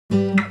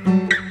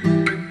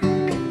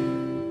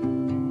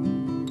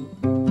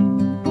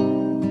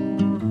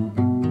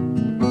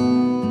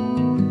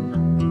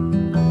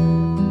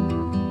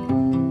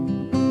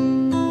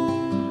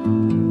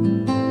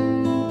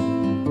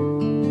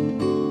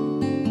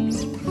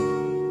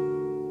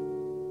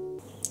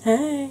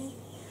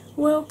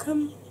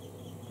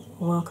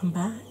welcome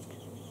back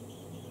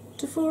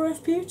to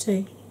 4F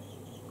Beauty.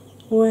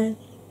 When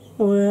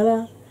will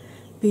I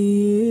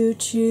be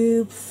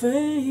YouTube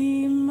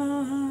famous?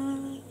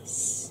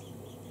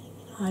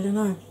 I don't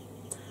know,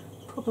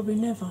 probably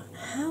never.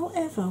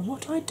 However,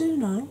 what I do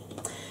know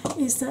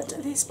is that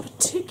this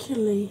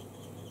particularly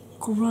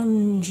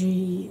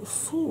grungy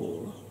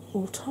fall,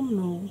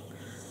 autumnal,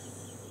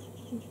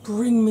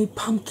 bring me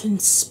pumpkin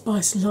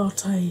spice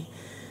latte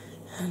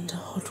and a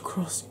hot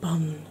cross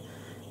bun,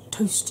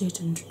 toasted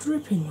and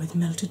dripping with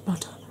melted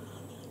butter,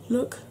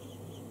 look,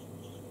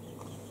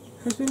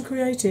 has been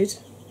created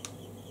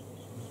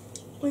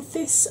with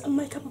this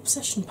Makeup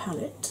Obsession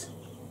palette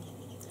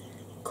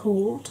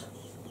called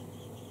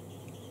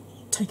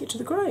Take It to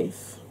the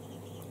Grave.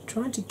 I'm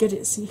trying to get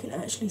it so you can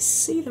actually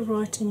see the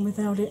writing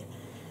without it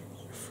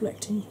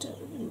reflecting.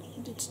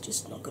 It's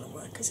just not going to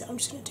work, is it? I'm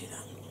just going to do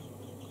that.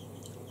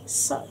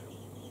 So,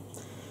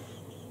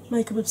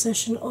 Makeup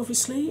Obsession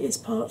obviously is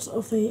part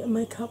of the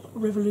Makeup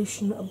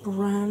Revolution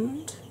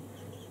brand.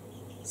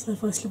 So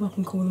if I slip up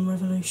and call them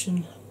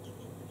Revolution,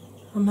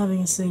 I'm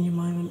having a senior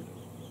moment.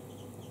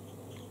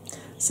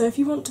 So if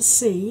you want to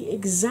see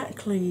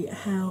exactly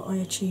how I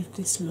achieved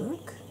this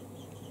look,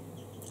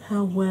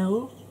 how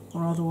well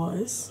or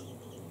otherwise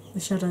the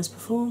shadows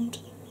performed,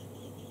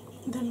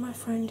 then my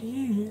friend,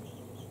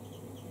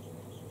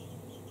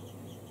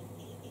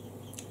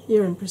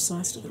 you're in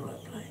precisely the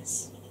right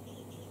place.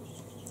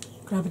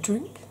 Grab a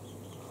drink,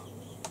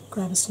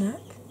 grab a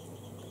snack,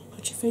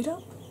 put your feet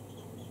up,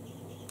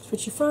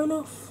 switch your phone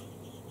off,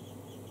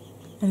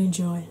 and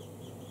enjoy.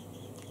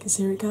 Because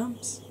here it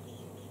comes.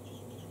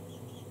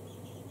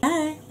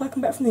 Hey,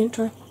 welcome back from the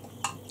intro.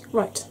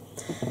 Right,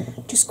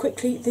 just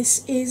quickly,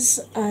 this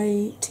is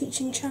a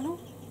teaching channel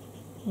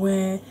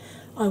where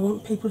I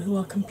want people who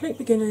are complete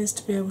beginners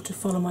to be able to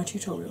follow my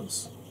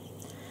tutorials.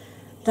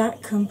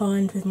 That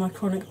combined with my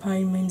chronic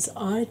pain means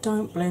I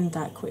don't blend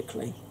that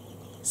quickly.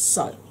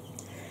 So,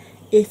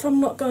 if I'm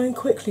not going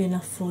quickly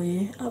enough for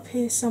you, up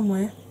here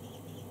somewhere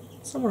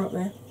up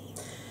there,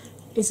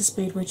 is a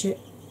speed widget.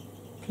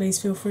 Please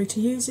feel free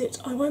to use it.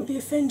 I won't be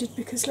offended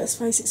because, let's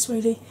face it,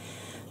 sweetie,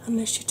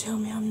 unless you tell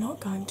me, I'm not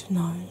going to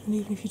know. And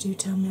even if you do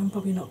tell me, I'm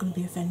probably not going to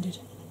be offended.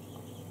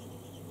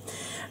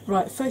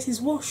 Right, face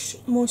is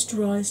washed,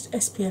 moisturised,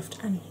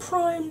 SPF'd and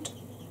primed.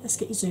 Let's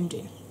get you zoomed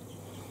in.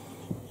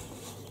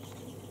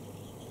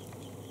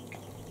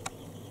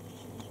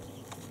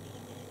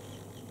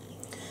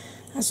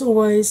 As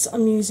always,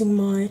 I'm using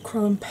my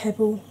Chrome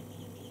Pebble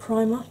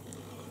primer.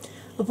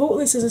 I bought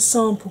this as a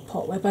sample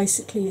pot where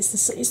basically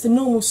it's the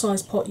normal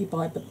size pot you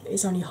buy, but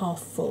it's only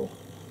half full.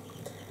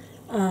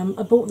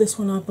 I bought this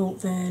when I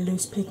bought their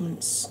loose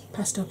pigments,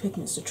 pastel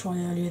pigments to try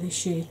earlier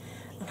this year,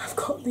 and I've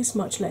got this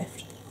much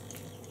left.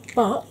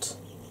 But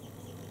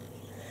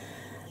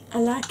I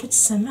like it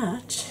so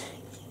much,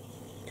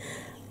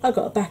 I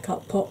got a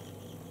backup pot,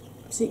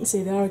 so you can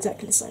see they are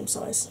exactly the same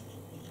size.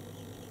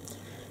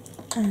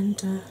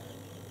 And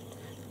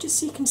just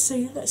so you can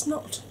see that's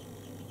not.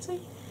 See,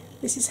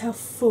 this is how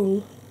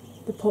full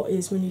the pot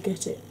is when you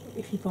get it,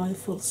 if you buy the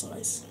full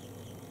size.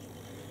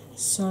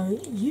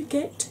 So you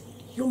get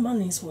your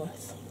money's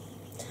worth.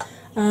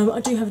 I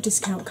do have a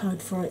discount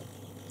code for it.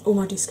 All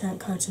my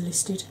discount codes are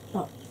listed,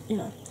 but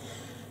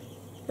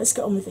let's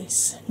get on with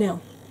this.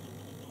 Now,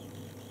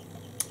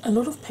 a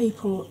lot of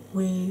people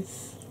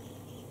with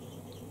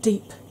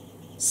deep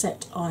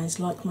set eyes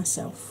like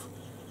myself,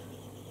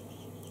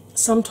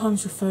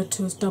 sometimes referred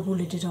to as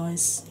double-lidded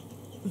eyes,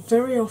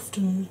 very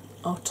often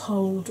are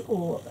told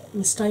or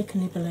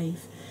mistakenly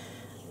believe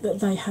that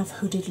they have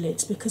hooded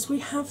lids because we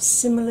have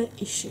similar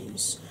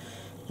issues.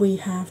 We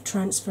have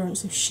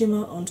transference of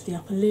shimmer onto the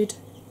upper lid.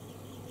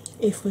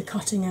 If we're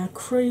cutting our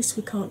crease,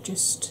 we can't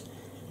just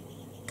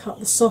cut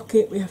the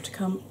socket, we have to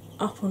come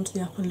up onto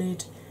the upper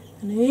lid,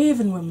 and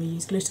even when we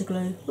use glitter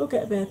glue, we'll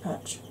get a bare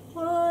patch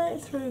right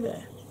through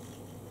there.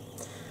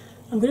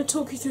 I'm going to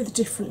talk you through the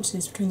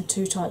differences between the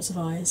two types of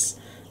eyes,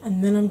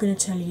 and then I'm going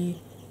to tell you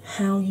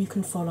how you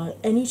can follow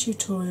any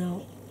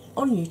tutorial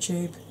on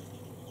YouTube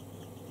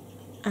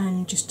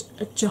and just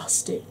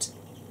adjust it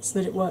so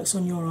that it works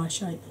on your eye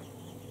shape.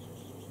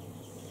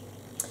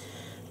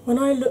 When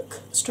I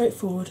look straight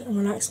forward and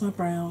relax my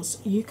brows,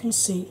 you can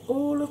see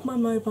all of my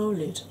mobile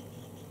lid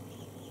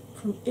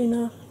from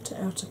inner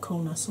to outer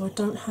corner, so I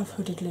don't have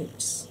hooded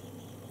lids.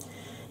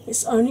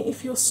 It's only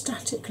if your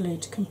static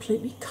lid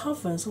completely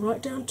covers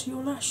right down to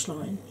your lash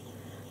line,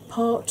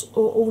 part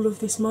or all of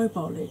this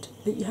mobile lid,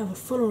 that you have a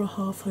full or a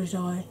half hooded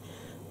eye,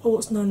 or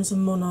what's known as a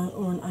mono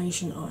or an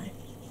Asian eye.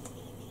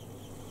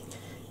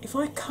 If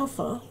I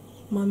cover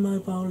my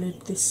mobile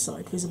lid this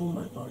side, visible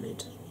mobile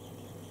lid,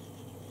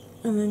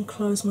 and then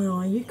close my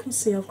eye, you can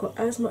see I've got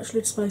as much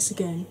lid space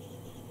again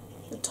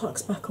that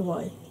tucks back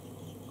away.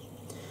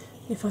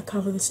 If I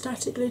cover the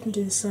static lid and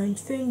do the same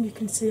thing, you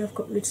can see I've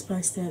got lid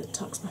space there that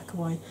tucks back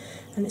away.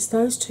 And it's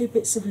those two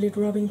bits of lid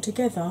rubbing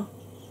together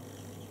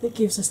that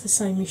gives us the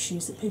same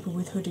issues that people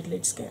with hooded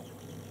lids get.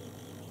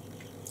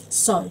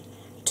 So,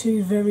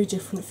 two very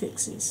different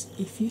fixes.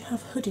 If you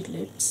have hooded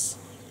lids,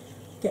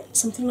 get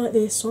something like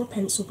this or a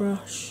pencil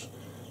brush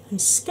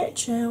and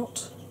sketch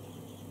out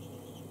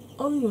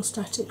on your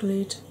static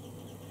lid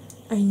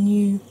a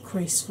new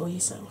crease for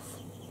yourself.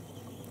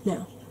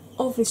 Now,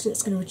 obviously,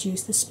 it's going to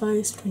reduce the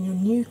space between your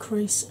new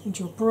crease and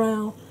your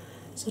brow,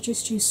 so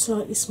just use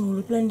slightly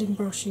smaller blending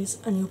brushes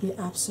and you'll be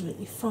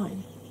absolutely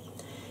fine.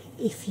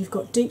 If you've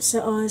got deep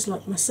set eyes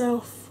like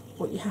myself,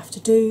 what you have to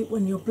do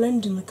when you're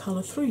blending the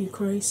colour through your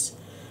crease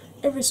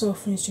every so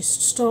often is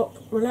just stop,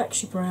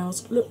 relax your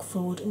brows, look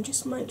forward, and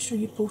just make sure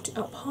you brought it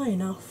up high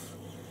enough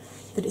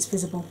that it's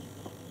visible.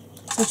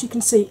 As you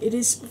can see, it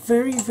is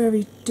very,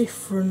 very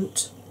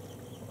different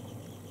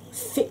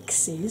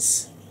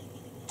fixes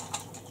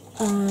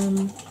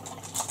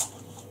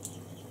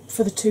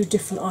for the two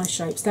different eye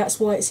shapes. That's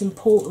why it's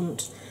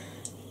important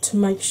to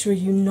make sure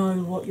you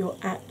know what your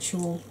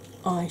actual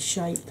eye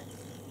shape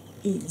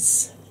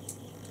is.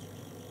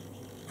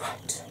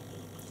 Right,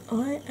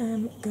 I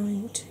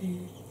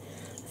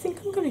think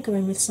I'm going to go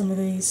in with some of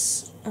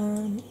these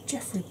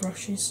Jeffrey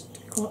brushes, to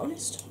be quite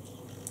honest,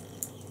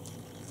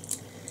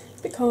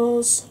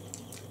 because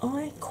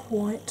I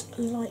quite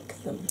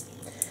like them.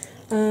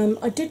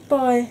 I did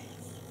buy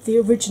the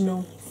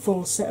original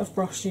full set of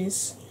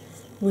brushes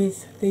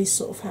with these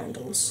sort of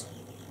handles.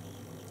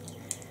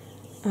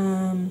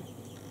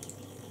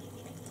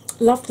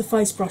 Loved the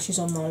face brushes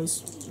on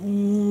those,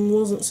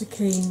 wasn't so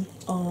keen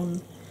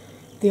on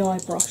the eye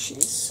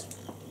brushes,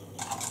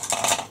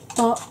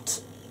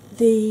 but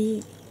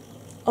the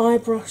eye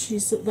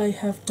brushes that they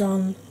have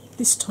done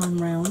this time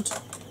round,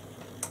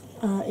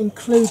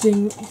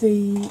 including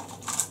the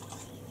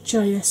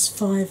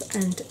JS5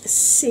 and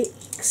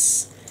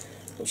 6,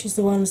 which is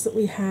the ones that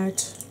we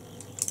had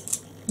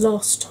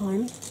last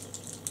time,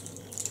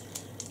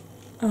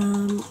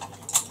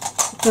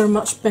 they're a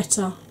much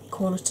better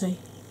quality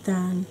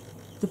than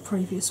the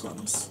previous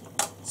ones.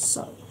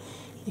 So,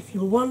 if you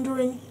were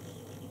wondering,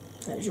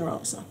 there's your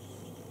answer.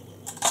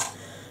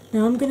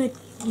 Now I'm going to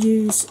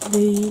use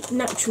the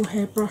natural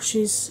hair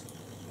brushes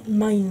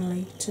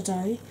mainly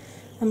today.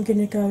 I'm going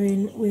to go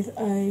in with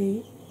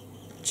a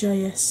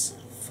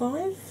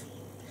JS5.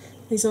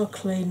 These are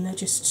clean, they're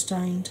just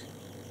stained.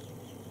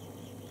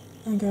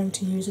 I'm going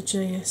to use a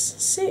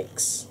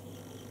JS6,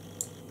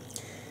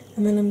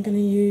 and then I'm going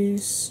to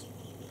use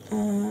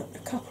a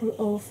couple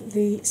of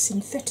the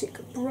synthetic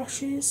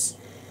brushes,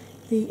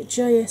 the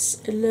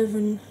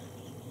JS11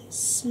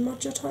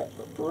 smudger type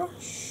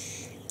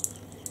brush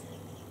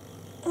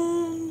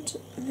and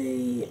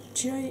the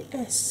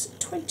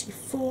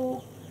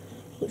JS24,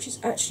 which is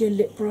actually a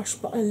lip brush,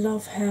 but I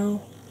love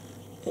how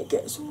it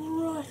gets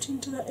right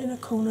into that inner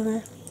corner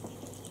there.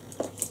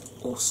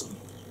 Awesome.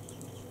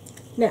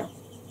 Now,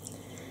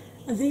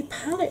 the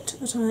palette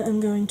that I am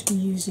going to be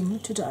using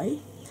today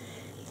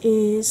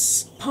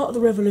is part of the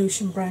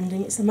Revolution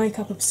branding. It's the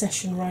Makeup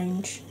Obsession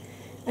range,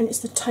 and it's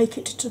the Take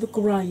It to the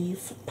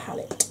Grave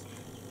palette,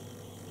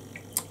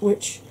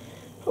 which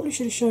probably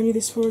should have shown you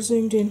this before I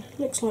zoomed in.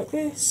 Looks like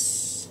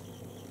this.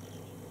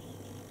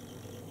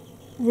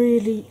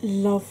 Really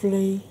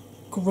lovely,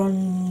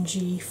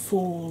 grungy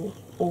fall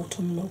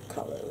autumnal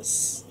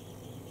colours.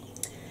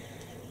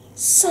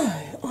 So,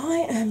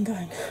 I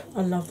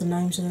love the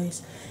names of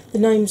these. The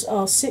names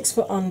are 6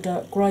 Foot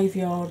Under,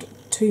 Graveyard,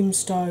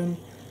 Tombstone,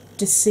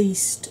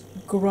 Deceased,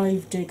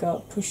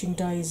 Gravedigger, Pushing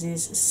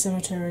Daisies,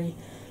 Cemetery,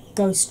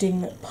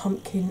 Ghosting,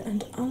 Pumpkin,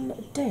 and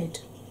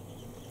Undead.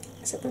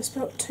 Except I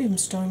spelled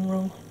Tombstone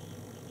wrong.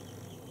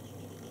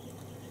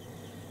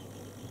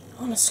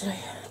 Honestly,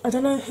 I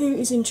don't know who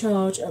is in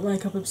charge at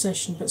Makeup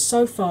Obsession, but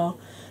so far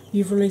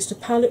you've released a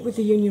palette with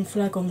the Union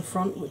flag on the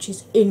front, which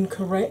is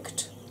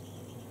incorrect,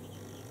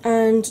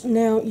 and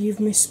now you've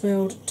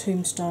misspelled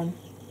Tombstone.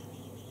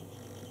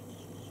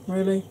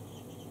 Really?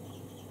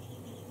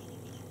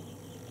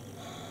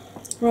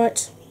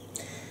 Right,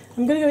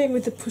 I'm going to go in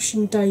with the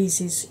Pushing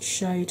Daisies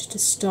shade to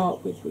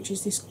start with, which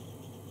is this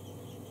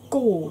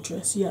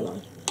gorgeous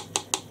yellow.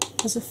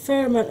 There's a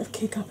fair amount of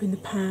kick up in the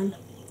pan,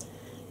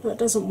 but it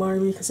doesn't worry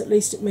me because at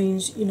least it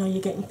means you know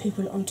you're getting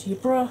people onto your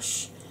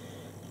brush.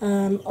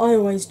 I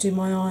always do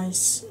my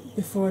eyes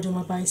before I do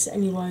my base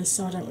anyway,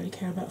 so I don't really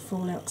care about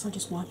fallout because I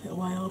just wipe it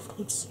away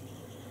afterwards.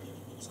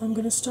 So I'm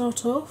going to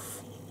start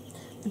off.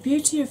 The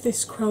beauty of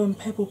this Crow and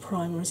Pebble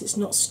primer is it's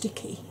not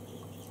sticky.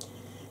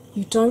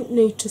 You don't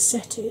need to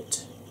set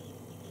it,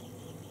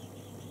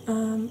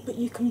 but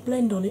you can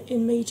blend on it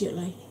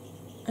immediately,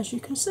 as you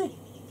can see.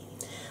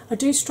 I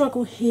do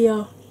struggle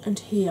here and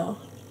here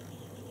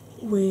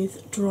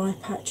with dry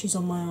patches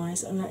on my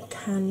eyes, and that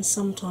can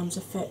sometimes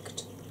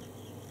affect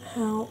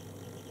how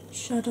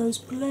shadows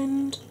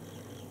blend,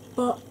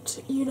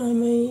 but you know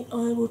me,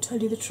 I will tell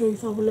you the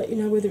truth. I will let you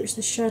know whether it's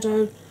the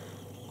shadow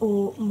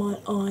or my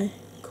eye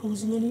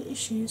causing any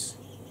issues.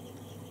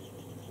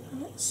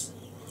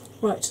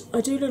 Right, I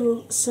do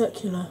little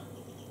circular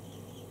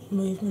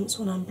movements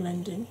when I'm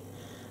blending,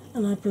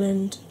 and I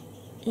blend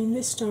in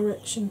this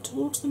direction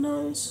towards the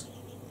nose,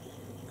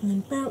 and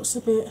then bounce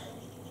a bit,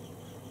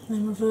 and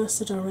then reverse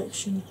the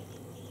direction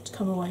to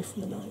come away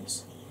from the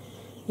nose.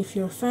 If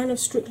you're a fan of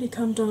Strictly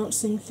Come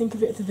Dancing, think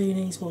of it as the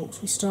Viennese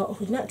waltz. We start off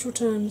with natural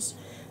turns,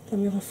 then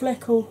we have a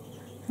fleckle,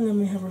 and then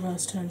we have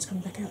reverse turns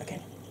coming back out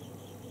again.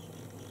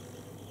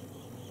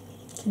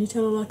 Can you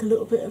tell I like a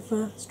little bit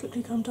of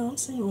Strictly Come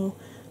Dancing, or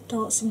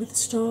Dancing with the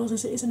Stars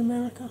as it is in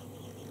America?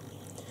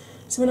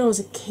 So when I was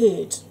a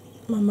kid,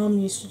 my mum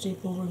used to do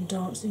ballroom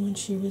dancing when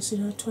she was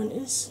in her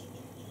 20s.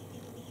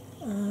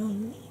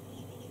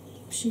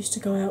 She used to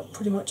go out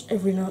pretty much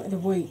every night of the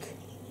week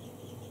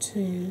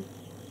to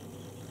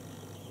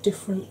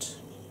different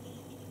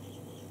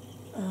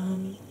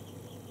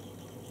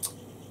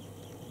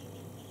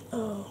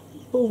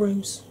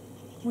ballrooms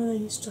where they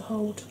used to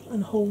hold,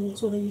 and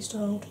halls where they used to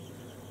hold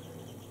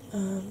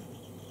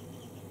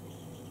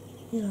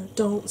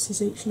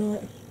dances each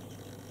night.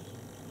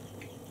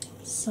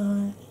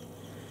 So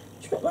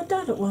she met my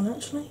dad at one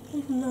actually,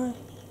 even though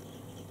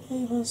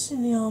he was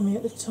in the army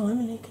at the time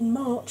and he can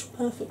march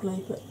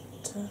perfectly, but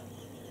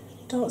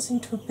dancing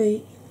to a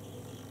beat,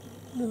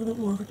 a little bit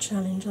more of a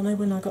challenge. I know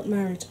when I got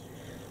married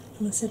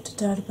and I said to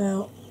Dad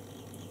about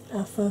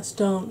our first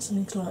dance,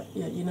 and he's like,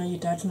 "Yeah, you know your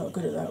dad's not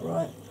good at that,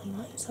 right?" I'm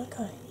like, "It's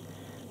okay.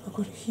 I've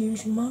got a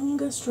huge,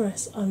 humongous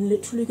dress. I'm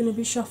literally going to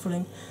be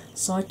shuffling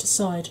side to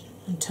side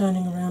and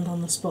turning around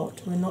on the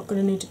spot. We're not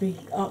going to need to be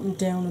up and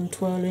down and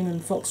twirling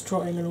and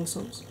foxtrotting and all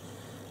sorts,"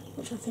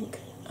 which I think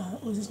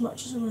was as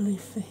much as a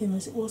relief for him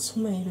as it was for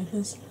me,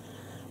 because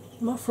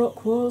my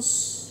frock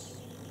was,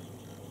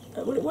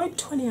 well, it weighed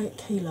 28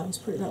 kilos,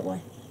 put it that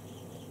way.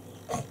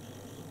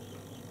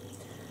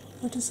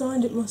 I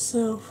designed it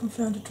myself and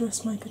found a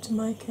dressmaker to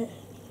make it.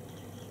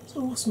 It's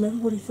awesome.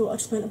 Everybody thought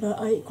I'd spent about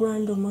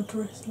 £8 on my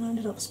dress, and I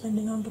ended up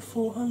spending under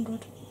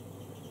 400.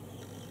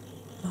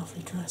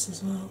 Lovely dress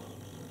as well.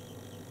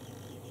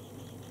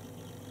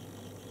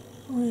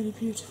 Really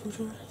beautiful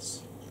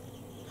dress.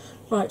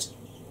 Right,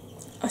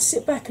 I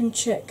sit back and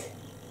check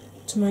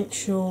to make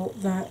sure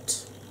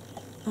that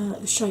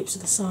the shapes are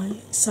the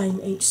same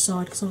each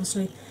side, because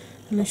obviously,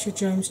 unless you're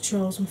James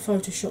Charles and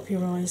Photoshop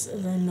your eyes,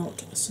 they're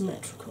not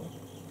symmetrical.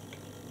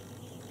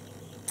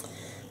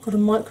 Got a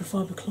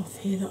microfiber cloth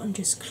here that I'm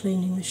just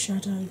cleaning the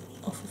shadow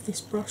off of this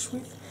brush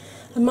with.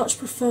 I much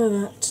prefer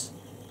that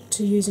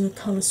to using a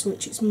colour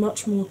switch. It's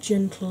much more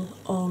gentle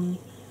on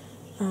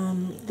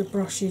the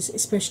brushes,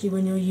 especially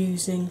when you're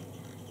using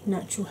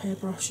natural hair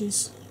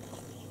brushes.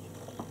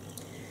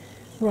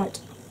 Right,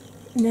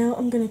 now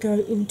I'm going to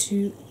go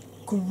into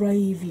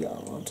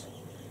Graveyard,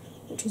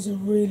 which is a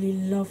really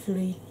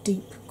lovely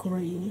deep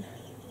green.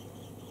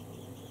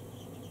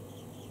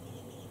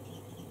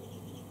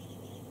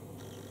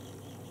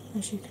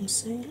 As you can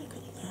see, look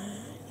at that,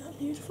 isn't that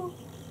beautiful?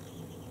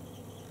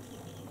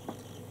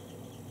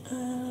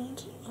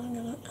 And I'm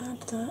going to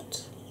add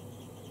that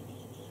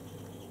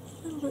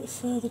a little bit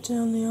further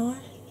down the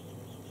eye.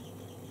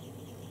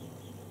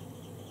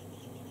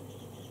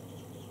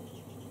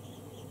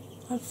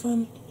 I've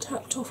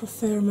tapped off a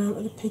fair amount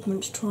of the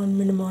pigment to try and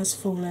minimise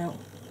fallout,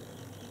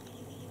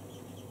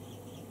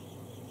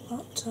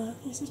 but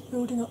this is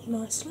building up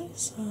nicely.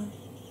 So,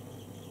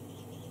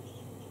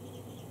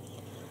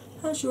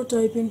 how's your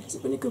day been? Has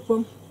it been a good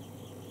one?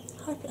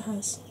 I hope it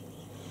has.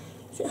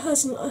 If it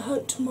hasn't, I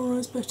hope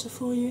tomorrow's better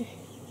for you.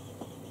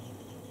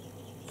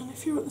 And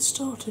if you're at the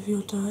start of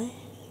your day,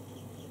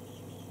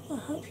 I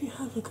hope you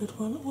have a good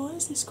one. Why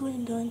is this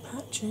green going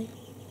patchy?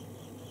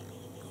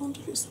 I wonder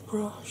if it's the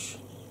brush.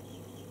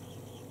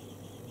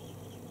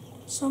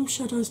 Some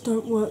shadows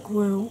don't work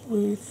well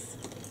with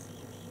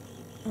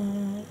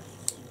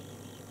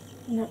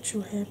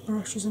natural hair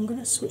brushes. I'm going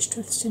to switch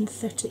to a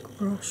synthetic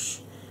brush.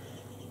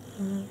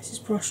 This is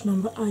brush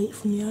number 8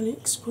 from the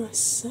AliExpress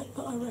set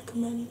that I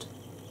recommend.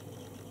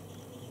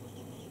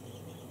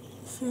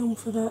 The film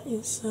for that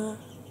is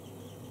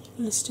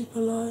listed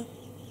below.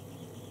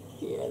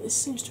 Yeah, this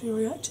seems to be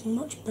reacting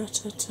much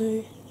better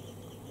to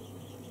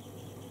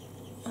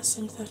a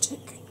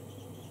synthetic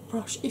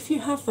brush. If you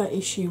have that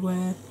issue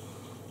where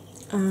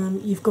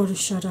you've got a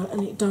shadow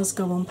and it does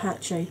go on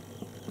patchy,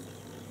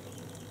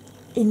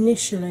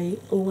 initially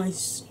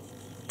always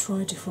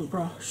try a different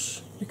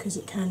brush, because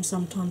it can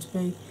sometimes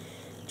be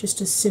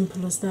just as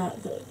simple as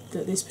that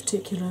this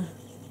particular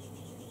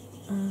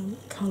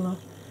colour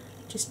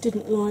just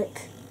didn't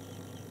like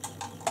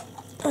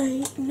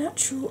a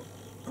natural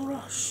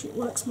brush. It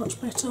works much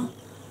better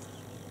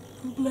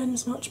and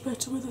blends much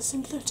better with a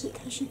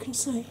synthetic, as you can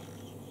see.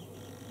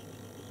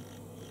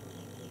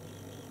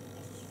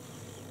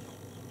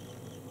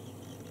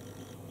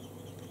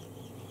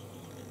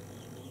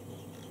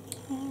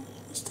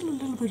 There's still a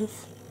little bit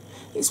of...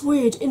 It's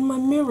weird, in my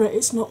mirror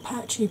it's not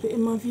patchy, but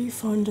in my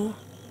viewfinder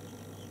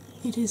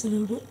it is a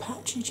little bit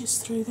patchy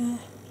just through there.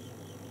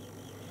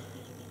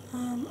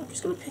 I'm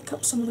just going to pick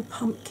up some of the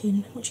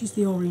pumpkin, which is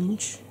the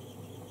orange.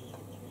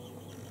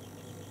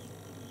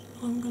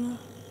 I'm going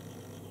to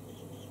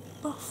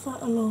buff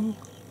that along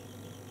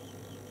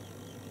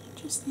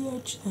just the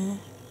edge there,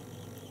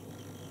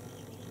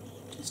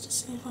 just to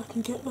see if I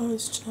can get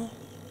those to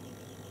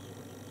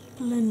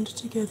blend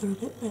together a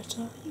bit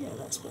better. Yeah,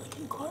 that's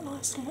working quite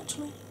nicely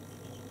actually.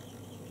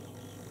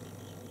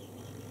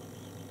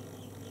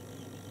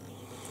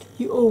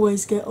 You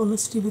always get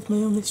honesty with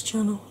me on this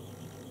channel.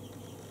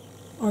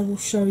 I will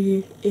show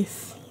you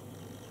if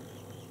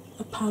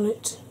a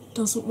palette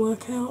doesn't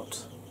work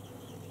out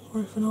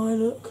or if an eye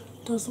look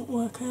doesn't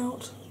work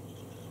out,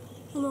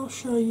 and I'll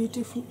show you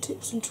different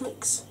tips and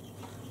tricks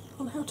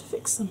on how to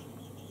fix them.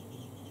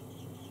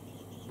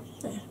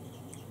 There,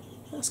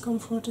 that's gone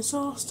from a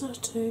disaster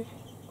to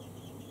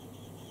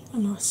a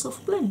nice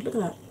soft blend. Look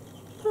at that,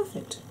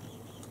 perfect.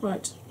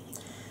 Right,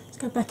 let's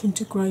go back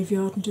into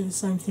Graveyard and do the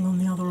same thing on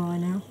the other eye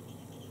now.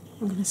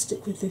 I'm going to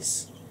stick with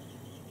this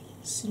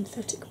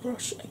synthetic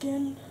brush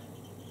again,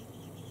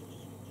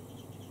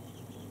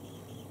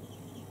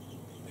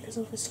 because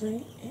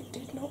obviously it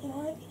did not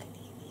like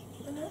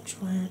the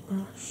natural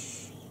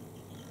hairbrush,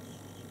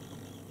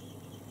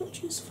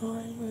 which is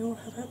fine, we all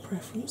have our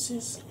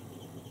preferences.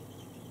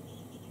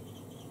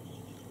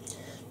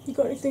 You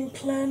got anything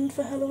planned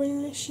for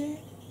Halloween this year?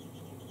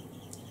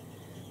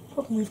 The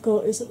problem we've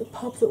got is at the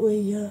pub that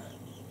we've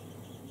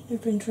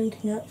been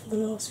drinking at for the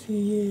last few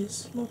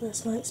years, my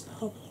best mate's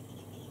pub.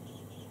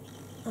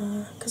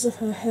 Because of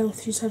her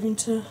health, she's having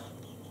to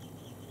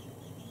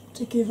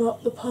give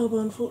up the pub,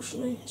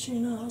 unfortunately, she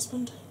and her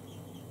husband.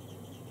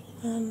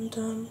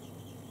 And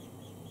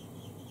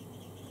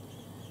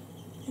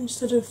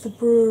instead of the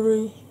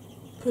brewery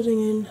putting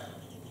in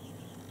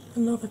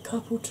another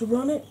couple to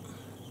run it,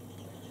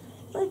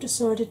 they've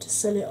decided to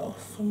sell it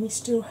off, and we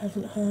still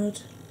haven't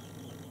heard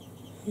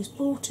who's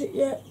bought it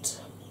yet.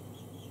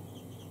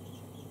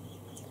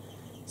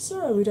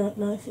 So we don't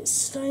know if it's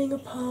staying a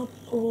pub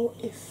or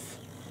if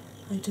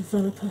a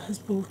developer has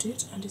bought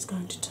it and is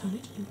going to turn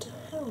it into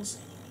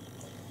housing.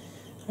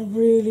 I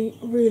really,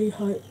 really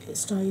hope it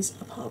stays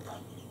a pub.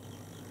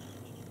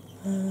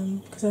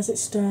 Because as it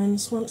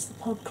stands, once the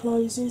pub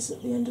closes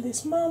at the end of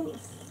this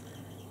month,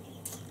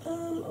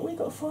 we've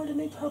got to find a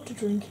new pub to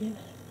drink in.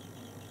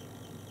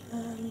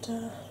 And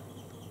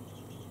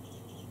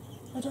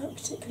I don't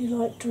particularly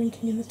like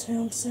drinking in the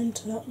town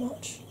centre that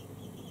much.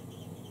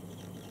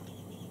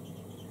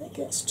 It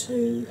gets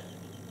too...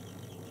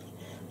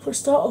 For a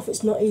start off,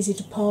 it's not easy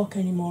to park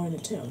anymore in the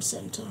town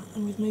centre,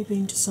 and with me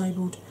being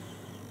disabled,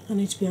 I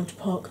need to be able to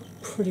park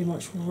pretty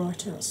much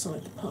right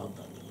outside the pub.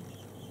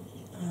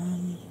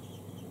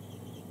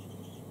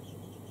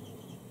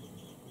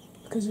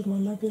 Because of my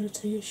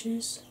mobility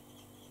issues.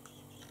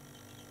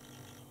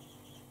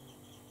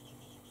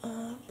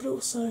 But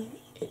also,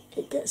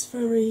 it gets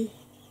very,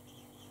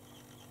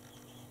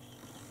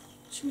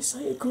 should we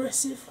say,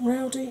 aggressive,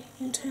 rowdy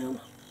in town.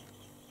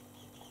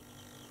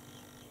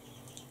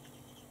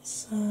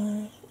 So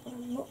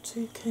I'm not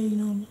too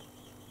keen on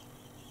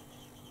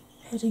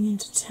heading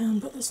into town,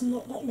 but there's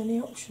not that many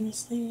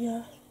options.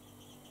 The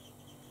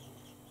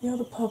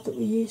other pub that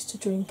we used to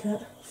drink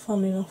at,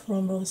 funnily enough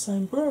run by the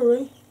same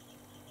brewery,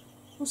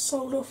 was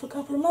sold off a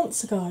couple of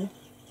months ago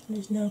and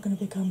is now going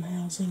to become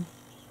housing.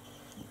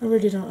 I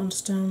really don't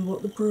understand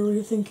what the brewery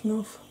are thinking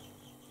of.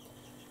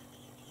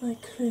 They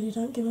clearly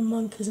don't give a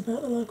monkeys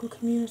about the local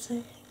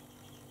community.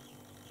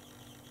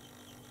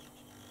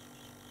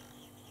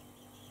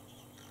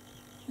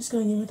 Just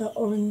going in with that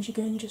orange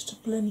again, just to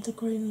blend the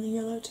green and the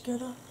yellow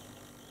together.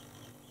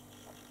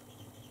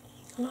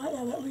 I like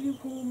how that really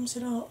warms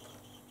it up.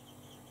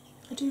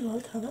 I do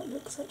like how that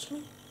looks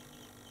actually.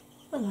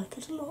 I like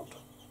it a lot.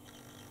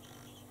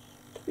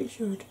 To be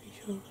sure, to be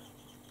sure.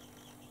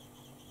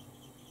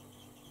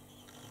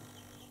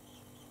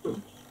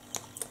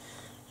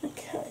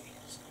 Okay,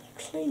 so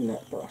clean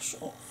that brush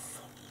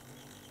off.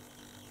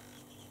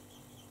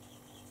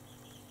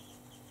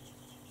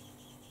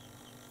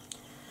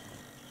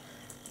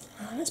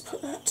 Let's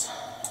put that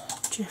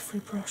Jeffrey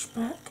brush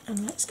back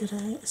and let's get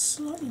a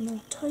slightly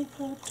more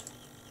tapered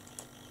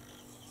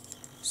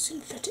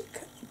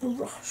synthetic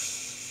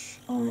brush.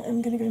 I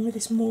am going to go in with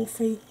this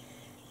Morphe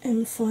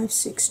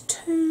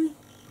M562 and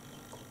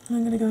I'm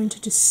going to go into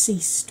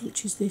Deceased,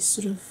 which is this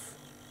sort of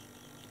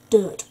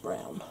dirt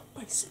brown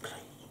basically.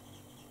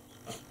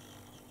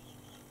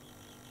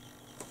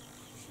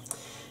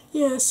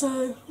 Yeah,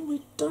 so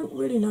we don't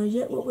really know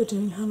yet what we're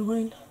doing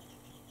Halloween.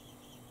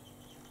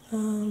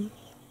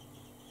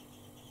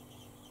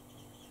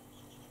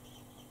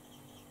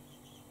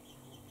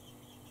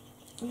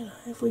 You know,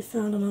 if we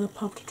found another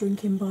pub to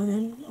drink in by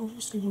then,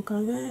 obviously we'll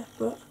go there,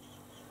 but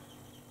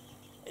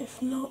if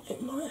not,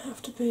 it might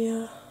have to be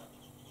a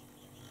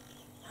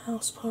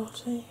house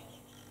party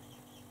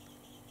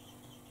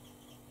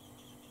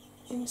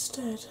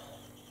instead.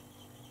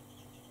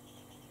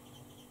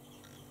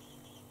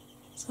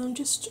 So I'm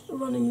just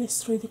running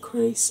this through the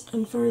crease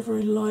and very,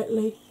 very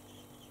lightly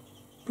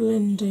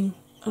blending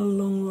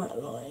along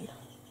that line.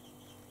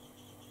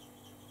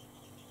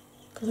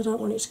 Because I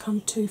don't want it to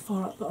come too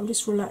far up, but I'm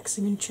just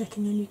relaxing and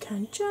checking, and you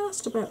can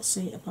just about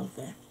see it above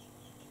there.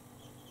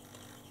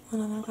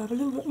 And I'm going to grab a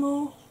little bit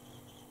more,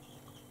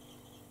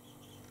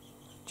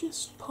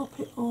 just pop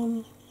it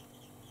on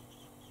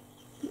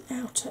the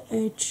outer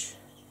edge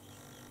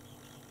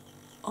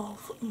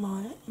of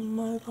my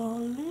mobile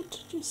lid,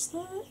 just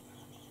there.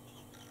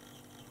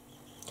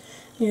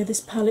 Yeah,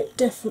 this palette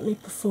definitely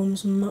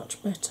performs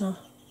much better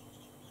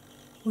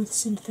with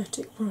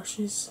synthetic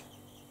brushes.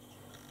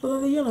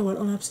 Although the yellow went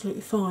on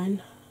absolutely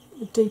fine,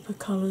 the deeper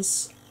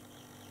colours,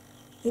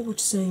 it would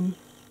seem,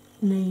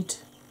 need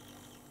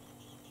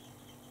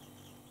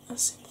a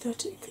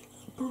synthetic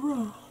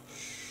brush.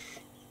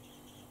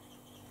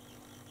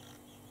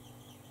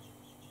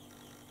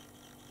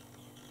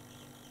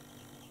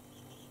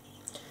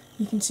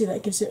 You can see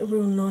that gives it a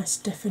real nice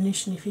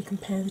definition if you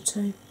compare the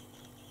two.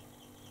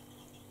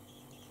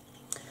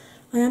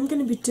 I am going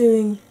to be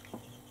doing,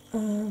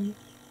 in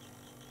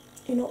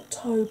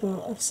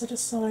October, I've set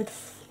aside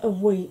a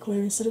week where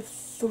instead of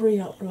 3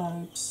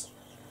 uploads,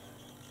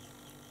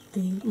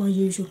 my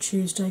usual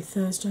Tuesday,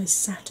 Thursday,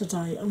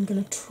 Saturday, I'm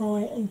going to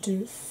try and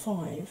do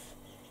 5.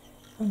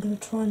 I'm going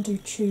to try and do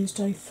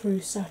Tuesday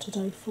through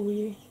Saturday for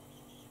you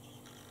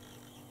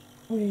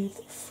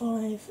with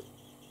 5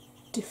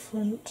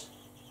 different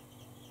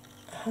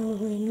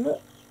Halloween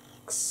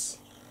looks.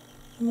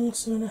 I'm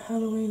also in a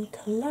Halloween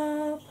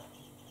collab,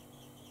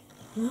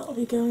 and that'll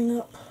be going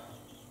up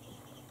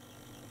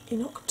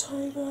in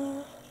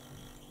October.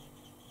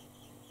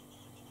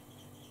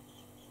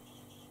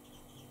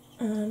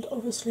 And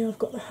obviously I've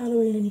got the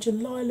Halloween in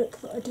July look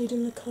that I did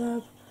in the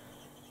collab,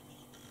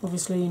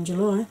 obviously in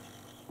July.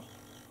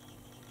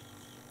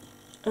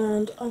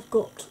 And I've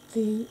got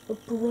the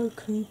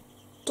broken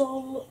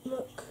doll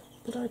look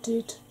that I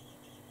did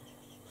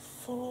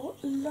for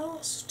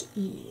last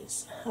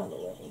year's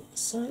Halloween.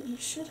 So you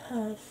should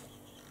have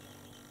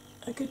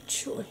a good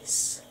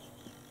choice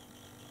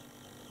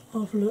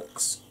of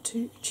looks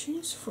to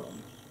choose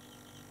from.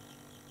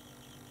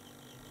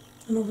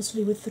 And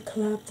obviously with the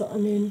collab that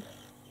I'm in,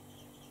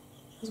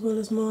 as well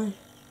as my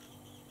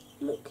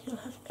look, you'll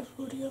have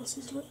everybody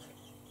else's look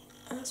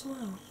as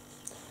well.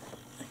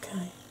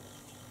 Okay.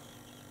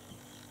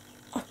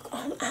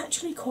 I'm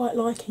actually quite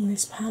liking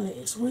this palette.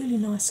 It's really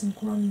nice and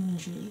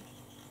grungy.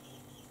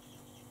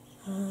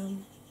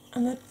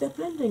 And they're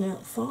blending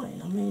out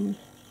fine. I mean,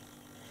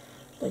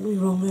 don't get me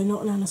wrong, they're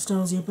not an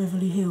Anastasia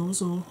Beverly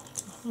Hills or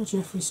a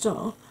Jeffree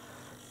Star,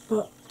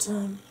 but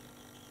yeah,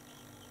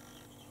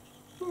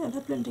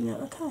 they're blending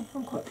out okay.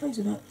 I'm quite pleased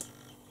with that.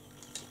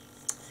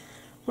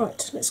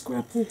 Right, let's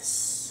grab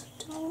this.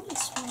 Do I want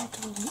this one or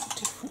do I want a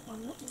different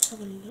one? Let me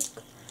have a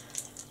look.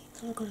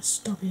 Have I got a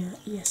stubbier?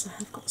 Yes, I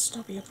have got a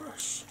stubbier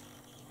brush.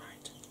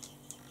 Right.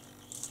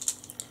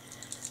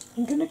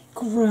 I'm going to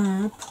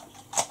grab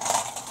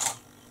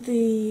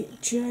the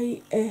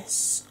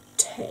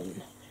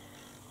JS10,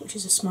 which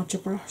is a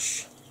smudger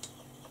brush.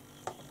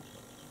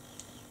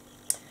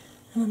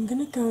 And I'm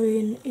going to go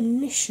in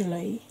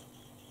initially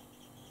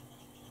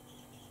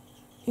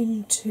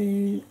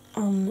into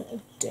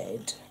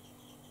Undead.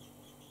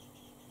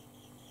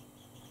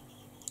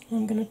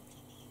 I'm going to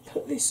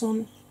put this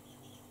on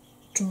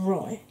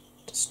dry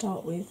to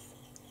start with,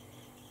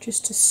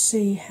 just to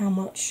see how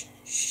much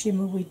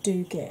shimmer we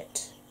do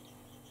get.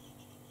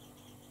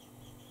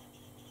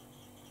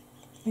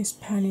 This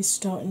pan is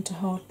starting to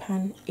hard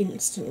pan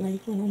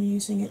instantly when I'm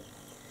using it.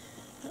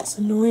 That's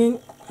annoying.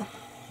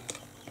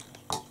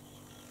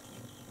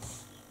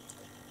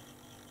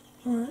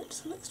 Alright,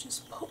 so let's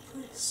just pop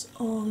this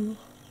on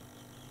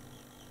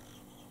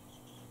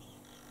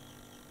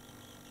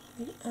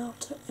the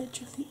outer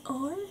edge of the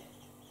eye.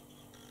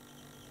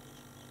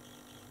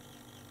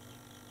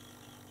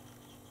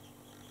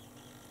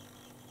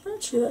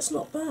 Actually, that's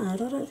not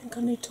bad. I don't think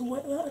I need to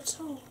wet that at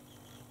all.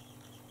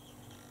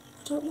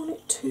 I don't want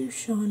it too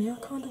shiny.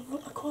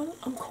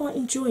 I'm quite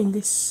enjoying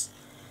this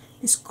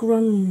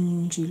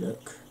grungy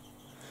look.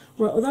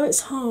 Right, although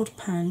it's hard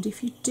panned,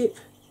 if you dip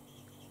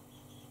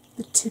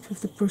the tip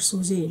of the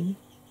bristles in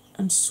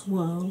and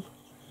swirl,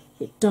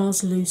 it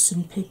does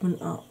loosen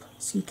pigment up,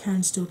 so you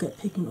can still get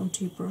pigment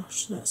onto your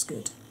brush, so that's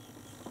good.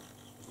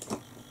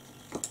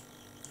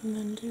 And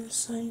then do the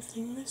same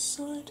thing this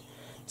side.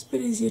 It's a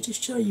bit easier to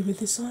show you with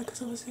this eye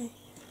because obviously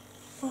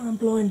while I'm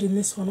blind in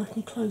this one I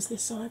can close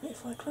this eye, but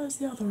if I close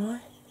the other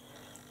eye,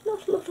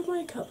 not a lot of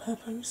makeup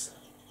happens.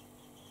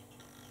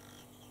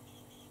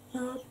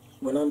 Now,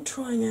 when I'm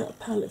trying out a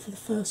palette for the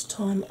first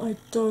time, I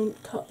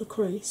don't cut the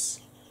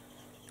crease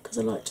because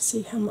I like to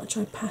see how much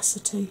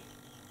opacity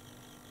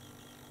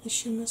the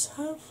shimmers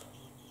have.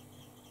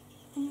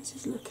 And this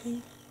is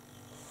looking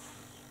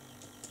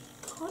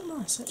quite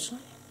nice actually.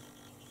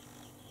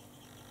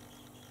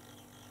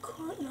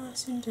 Quite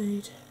nice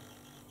indeed.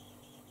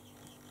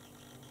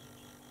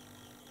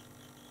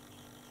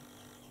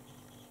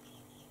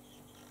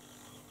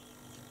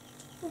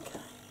 Okay,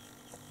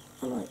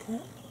 I like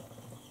that.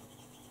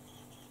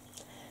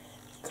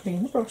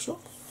 Clean the brush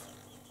off.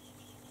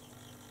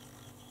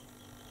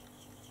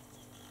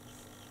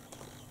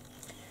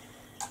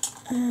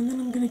 And then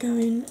I'm going to go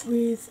in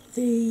with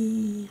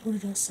the, what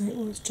did I say it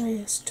was,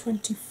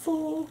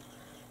 JS24,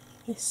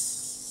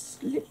 this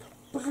lip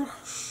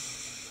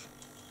brush.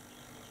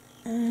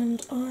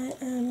 And I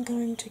am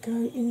going to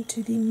go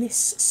into the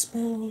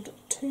misspelled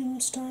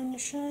Tombstone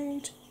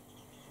shade.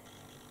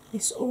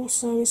 This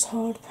also is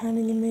hard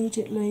panning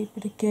immediately,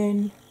 but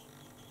again,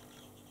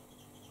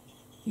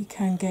 you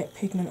can get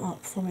pigment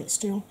up from it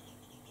still,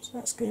 so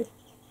that's good.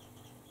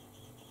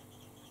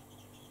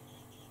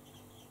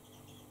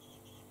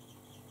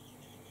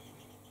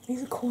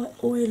 These are quite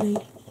oily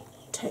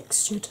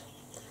textured.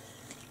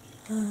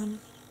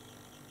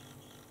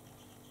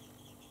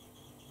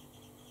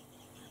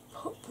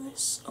 Pop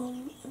this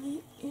on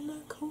the inner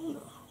corner.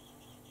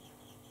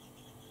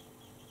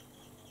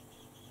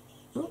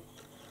 Oh,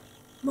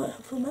 might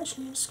help from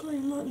actually on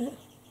screen, mightn't it?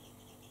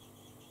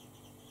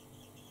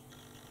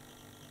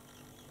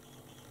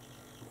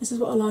 This is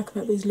what I like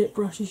about these lip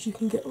brushes, you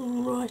can get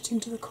right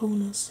into the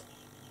corners.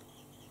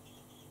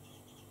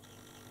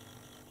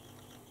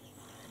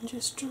 And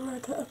just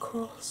drag that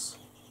across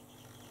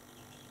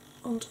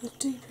onto the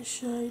deeper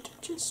shade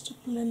just to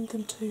blend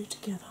them two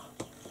together.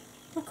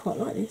 I quite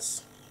like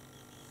this.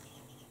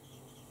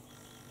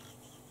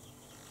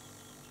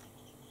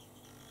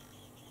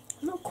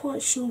 I'm not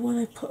quite sure why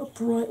they put a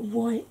bright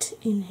white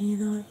in here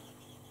though.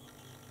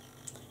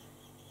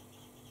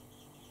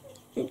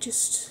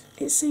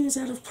 It seems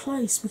out of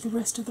place with the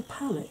rest of the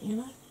palette, you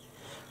know.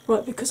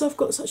 Right, because I've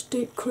got such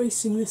deep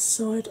creasing this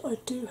side, I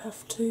do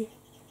have to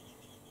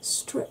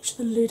stretch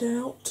the lid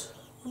out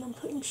when I'm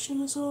putting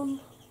shimmers on.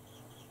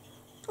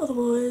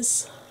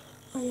 Otherwise,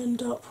 I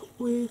end up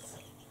with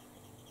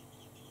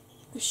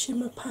the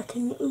shimmer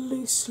packing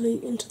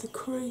loosely into the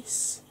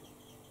crease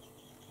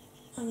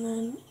and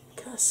then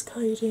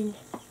cascading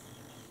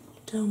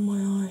down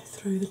my eye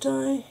through the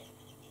day,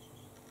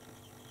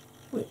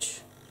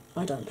 which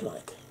I don't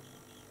like.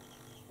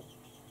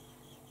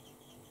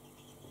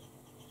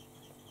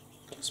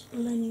 Just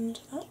blend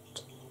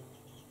that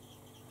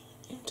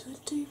into the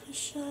deeper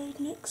shade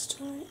next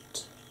to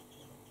it.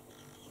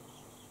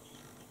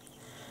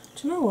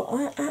 Do you know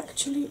what? I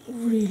actually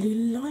really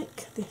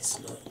like this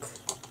look.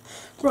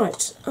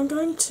 Right, I'm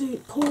going to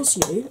pause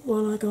you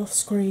while I go off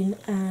screen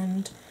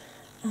and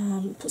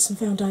put some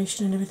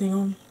foundation and everything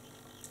on,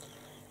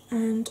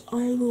 and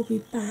I will be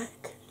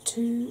back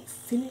to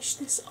finish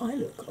this eye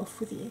look off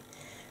with you.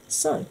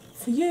 So,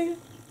 for you,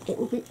 it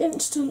will be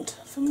instant.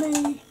 For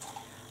me,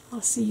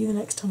 I'll see you the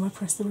next time I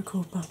press the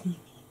record button.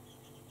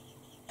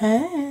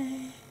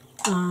 Hey,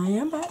 I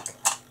am back.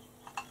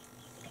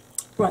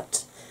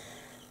 Right,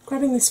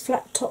 grabbing this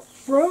flat top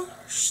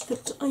brush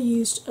that I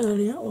used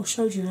earlier, or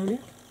showed you earlier,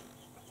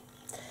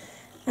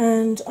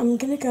 and I'm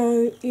going to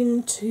go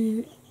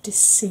into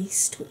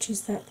Deceased, which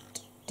is that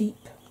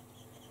deep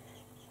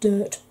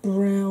dirt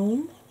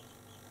brown.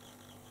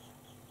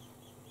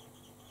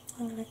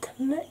 I'm going to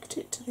connect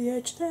it to the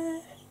edge there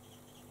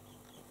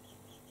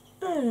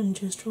and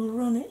just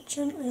run it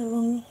gently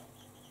along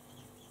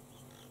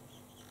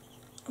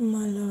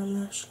my lower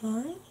lash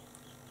line.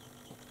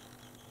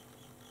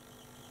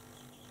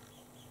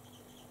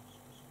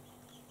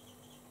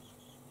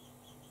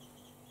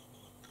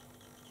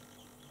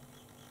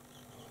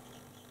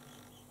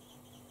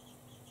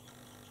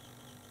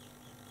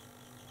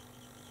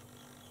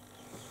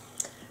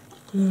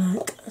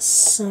 Like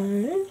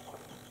so.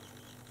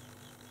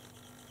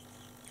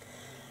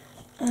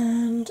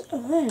 And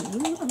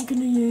then I'm going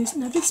to use,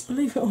 now this,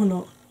 believe it or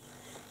not,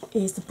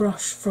 is the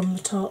brush from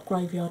the Tarte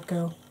Graveyard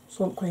Girl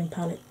Swamp Queen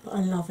palette, but I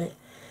love it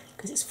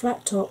because it's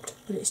flat topped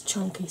but it's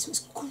chunky, so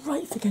it's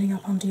great for getting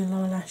up under your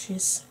lower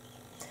lashes.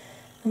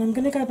 And I'm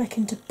going to go back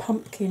into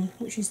Pumpkin,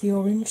 which is the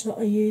orange that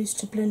I used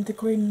to blend the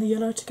green and the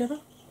yellow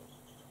together.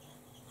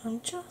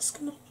 I'm just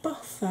going to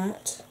buff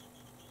that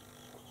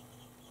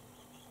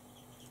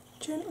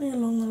gently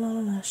along the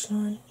lower lash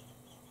line,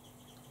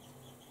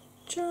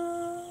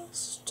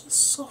 just to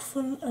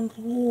soften and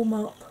warm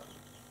up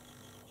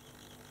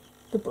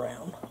the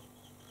brown.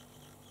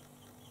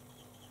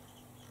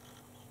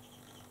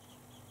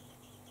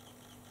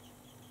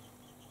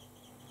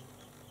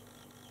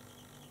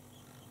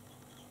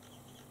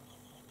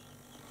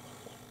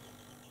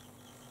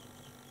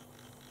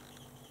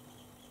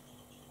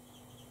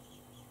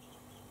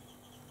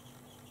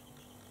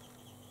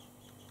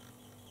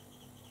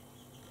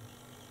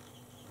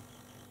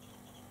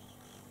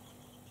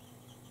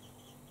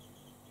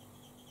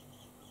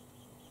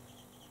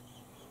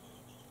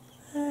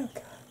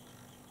 Okay.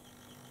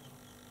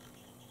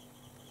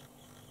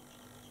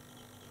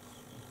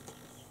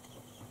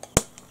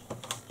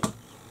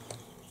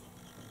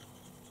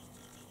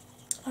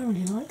 I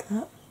really like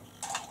that.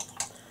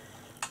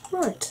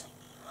 Right,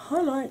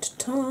 highlight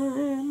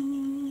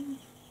time.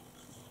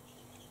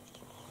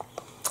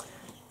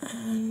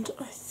 And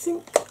I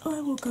think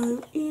I will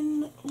go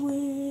in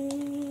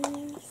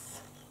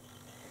with,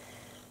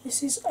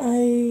 this is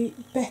a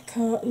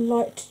Becca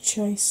Light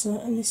Chaser,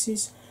 and this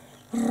is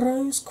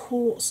Rose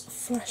Quartz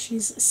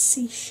Flashes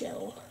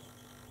Seashell.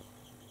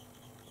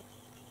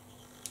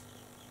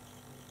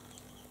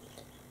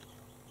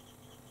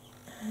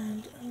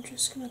 And I'm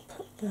just going to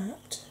put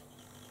that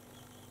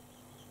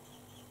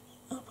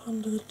up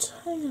under the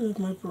tail of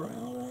my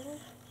brow there.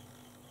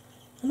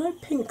 I know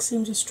pink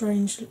seems a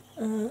strange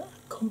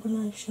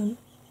combination,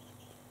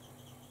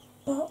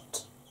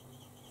 but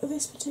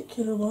this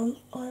particular one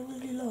I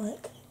really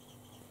like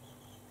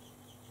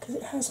because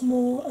it has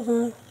more of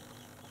a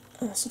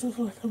sort of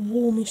like a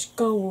warmish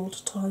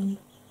gold tone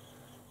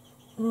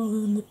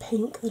rather than the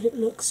pink that it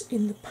looks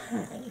in the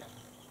pan.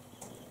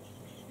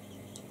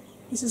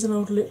 This is an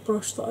old lip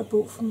brush that I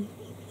bought from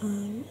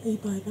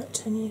eBay about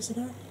 10 years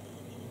ago.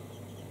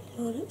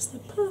 But it's the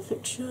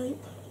perfect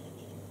shape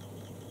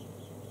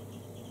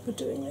for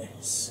doing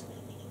this.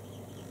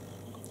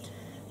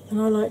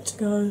 And I like to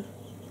go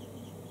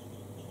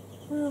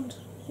around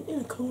the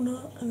inner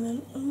corner and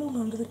then along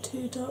under the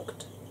tear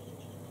duct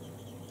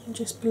and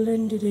just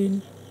blend it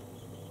in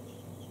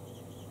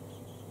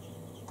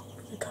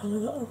with the colour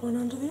that I run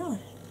under the eye,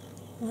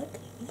 like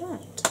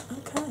that.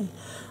 Okay,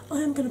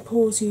 I am going to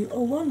pause you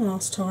one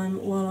last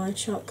time while I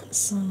chuck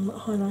some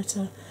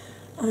highlighter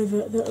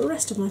over the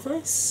rest of my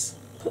face,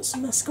 put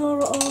some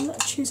mascara on,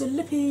 choose a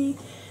lippy,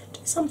 do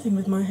something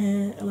with my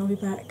hair, and I'll be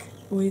back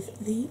with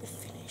the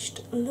finished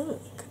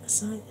look.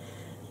 So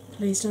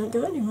please don't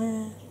go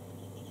anywhere.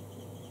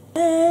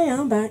 Hey,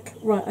 I'm back.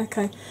 Right,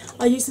 okay.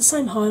 I use the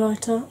same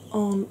highlighter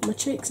on my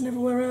cheeks and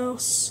everywhere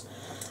else.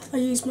 I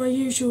use my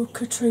usual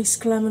Catrice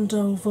Glamour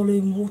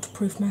Volume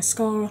Waterproof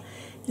Mascara.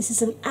 This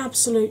is an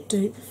absolute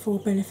dupe for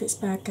Benefit's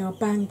Bad Girl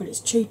Bang, but it's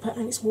cheaper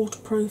and it's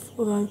waterproof,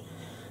 although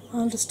I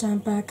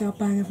understand Bad Girl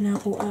Bang have now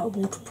brought out a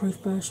waterproof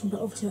version,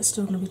 but obviously that's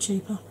still going to be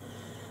cheaper.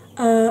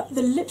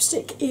 The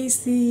lipstick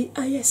is the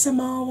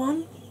ASMR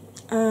one.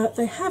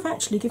 They have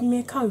actually given me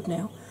a code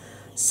now,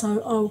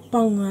 so I'll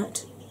bung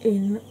that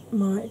in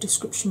my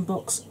description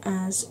box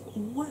as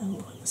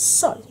well.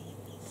 So,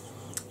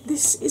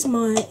 this is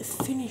my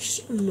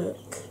finished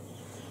look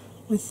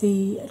with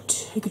the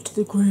Take It to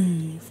the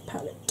Groove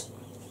palette.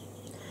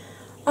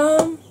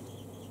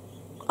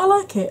 I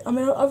like it. I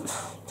mean,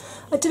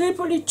 I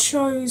deliberately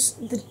chose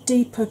the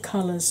deeper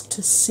colours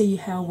to see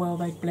how well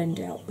they blend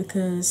out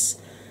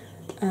because,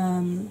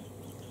 you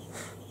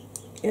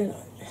know,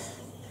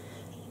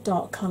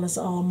 dark colours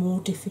are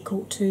more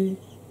difficult to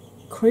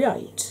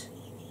create.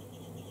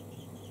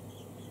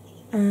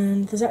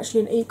 And there's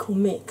actually an equal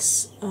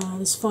mix.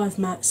 There's 5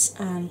 mattes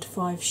and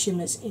 5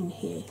 shimmers in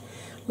here.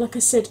 Like I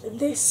said,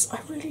 this, I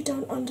really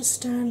don't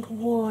understand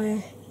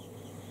why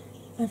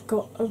they've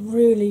got a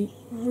really,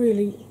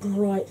 really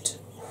bright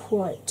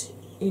white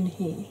in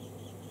here.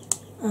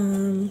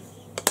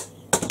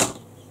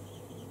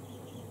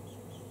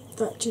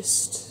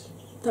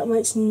 That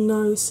makes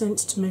no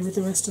sense to me with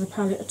the rest of the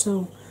palette at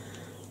all.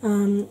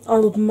 I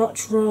would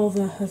much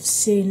rather have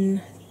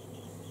seen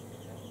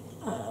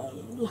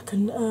like a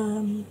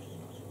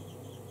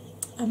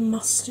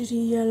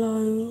mustardy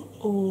yellow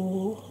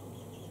or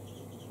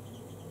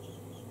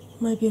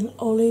maybe an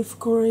olive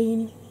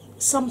green,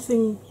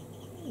 something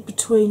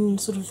between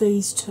sort of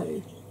these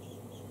two,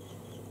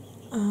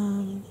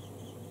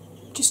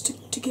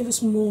 just to give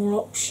us more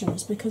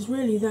options, because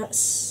really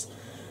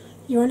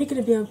you're only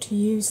going to be able to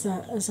use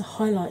that as a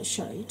highlight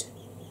shade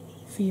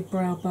for your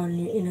brow bone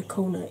and your inner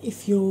corner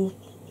if you're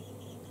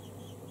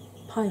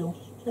pale.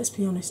 Let's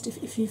be honest,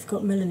 if you've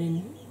got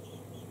melanin,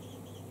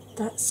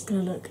 that's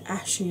going to look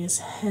ashy as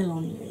hell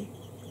on you.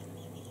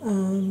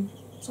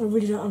 So I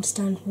really don't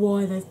understand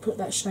why they've put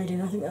that shade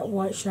in. I think that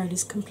white shade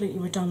is completely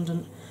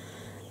redundant.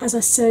 As I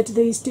said,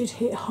 these did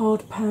hit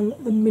hard pan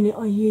the minute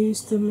I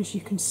used them, as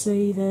you can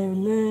see there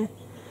and there.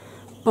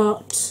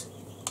 But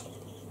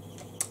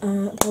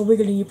by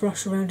wiggling your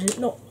brush around it,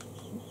 not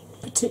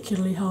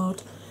particularly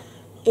hard,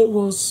 it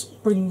was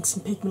bringing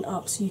some pigment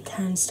up, so you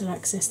can still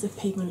access the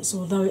pigments.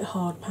 Although it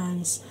hard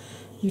pans,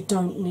 you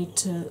don't need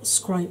to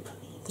scrape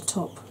the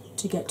top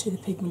to get to the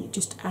pigment.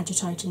 Just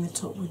agitating the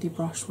top with your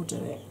brush will do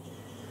it.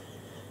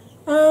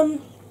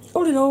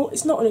 All in all,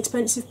 it's not an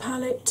expensive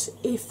palette.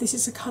 If this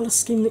is a colour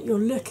scheme that you're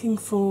looking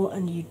for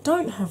and you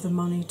don't have the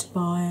money to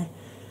buy,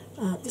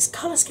 this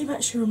colour scheme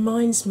actually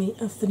reminds me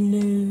of the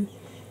new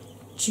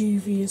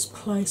Juvia's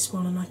Place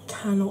one, and I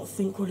cannot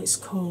think what it's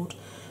called.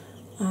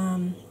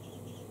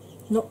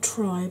 Not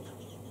Tribe,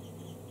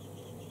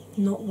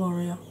 not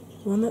Warrior.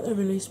 One that they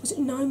released, was it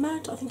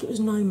Nomad? I think it was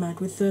Nomad,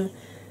 with the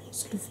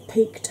sort of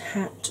peaked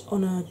hat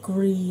on a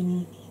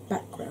green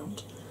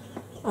background.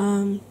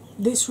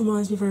 This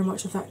reminds me very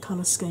much of that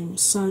colour scheme,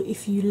 so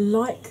if you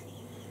like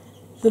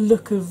the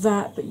look of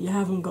that but you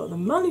haven't got the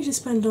money to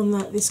spend on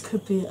that, this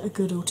could be a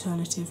good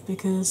alternative,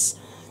 because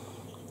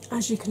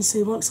as you can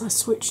see, once I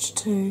switched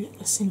to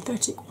a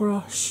synthetic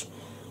brush,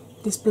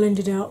 this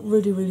blended out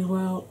really, really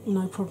well,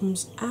 no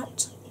problems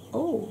at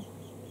all.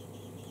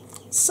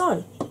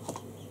 So,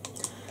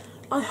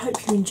 I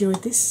hope you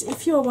enjoyed this.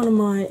 If you're one of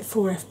my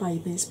 4F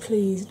babies,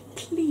 please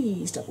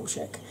double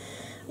check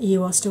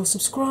you are still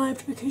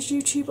subscribed, because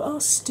YouTube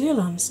are still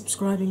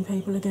unsubscribing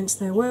people against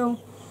their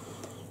will.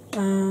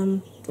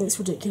 It's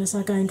ridiculous.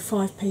 I gained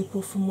 5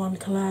 people from one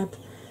collab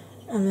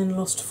and then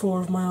lost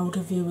 4 of my older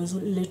viewers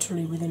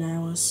literally within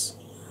hours.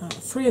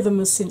 3 of them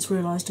have since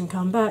realised and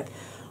come back.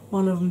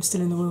 1 of them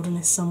still in the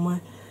wilderness somewhere,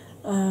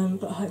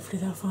 but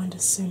hopefully they'll find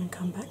us soon and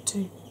come back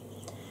too.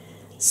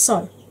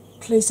 So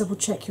please double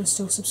check you're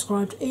still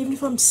subscribed. Even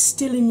if I'm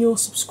still in your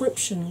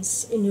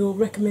subscriptions, in your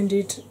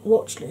recommended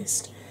watch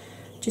list,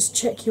 just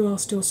check you are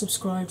still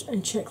subscribed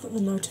and check that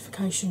the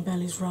notification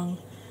bell is rung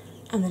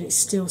and that it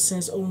still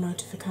says all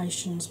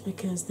notifications,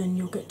 because then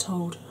you'll get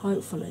told,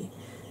 hopefully,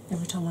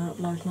 every time I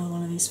upload another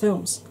one of these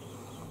films.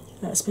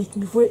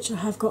 Speaking of which, I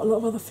have got a lot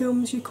of other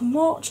films you can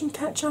watch and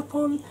catch up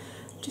on,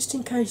 just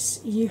in case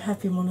you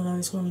have been one of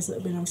those ones that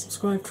have been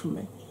unsubscribed from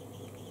me.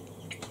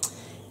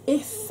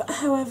 If,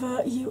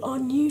 however, you are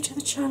new to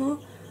the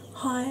channel,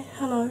 hi,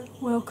 hello,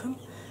 welcome.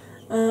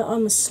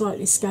 I'm a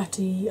slightly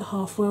scatty,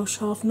 half Welsh,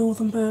 half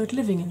northern bird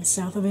living in the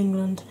south of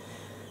England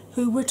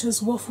who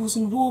witters, waffles,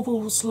 and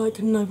warbles like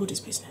nobody's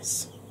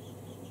business.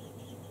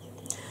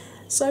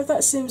 So, if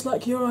that seems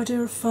like your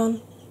idea of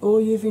fun, or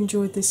you've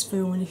enjoyed this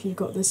film, and if you've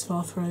got this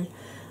far through,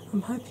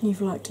 I'm hoping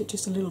you've liked it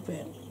just a little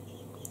bit.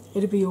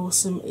 It'd be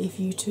awesome if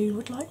you too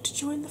would like to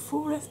join the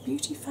 4F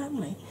Beauty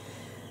family.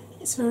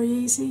 It's very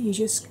easy, you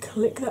just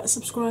click that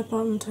subscribe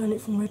button, turn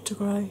it from red to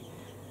grey.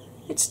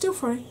 It's still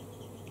free,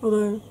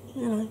 although,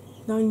 you know,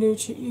 knowing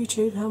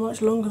YouTube, how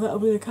much longer that'll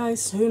be the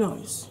case, who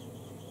knows.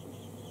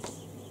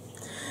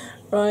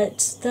 Right,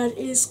 that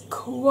is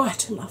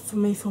quite enough for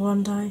me for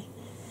one day.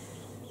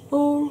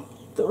 All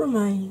that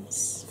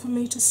remains for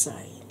me to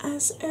say,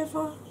 as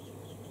ever,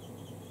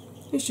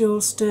 is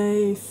you'll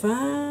stay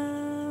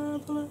fabulous,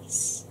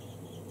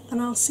 and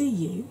I'll see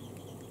you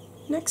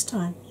next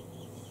time.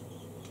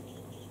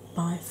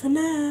 Bye for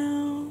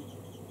now.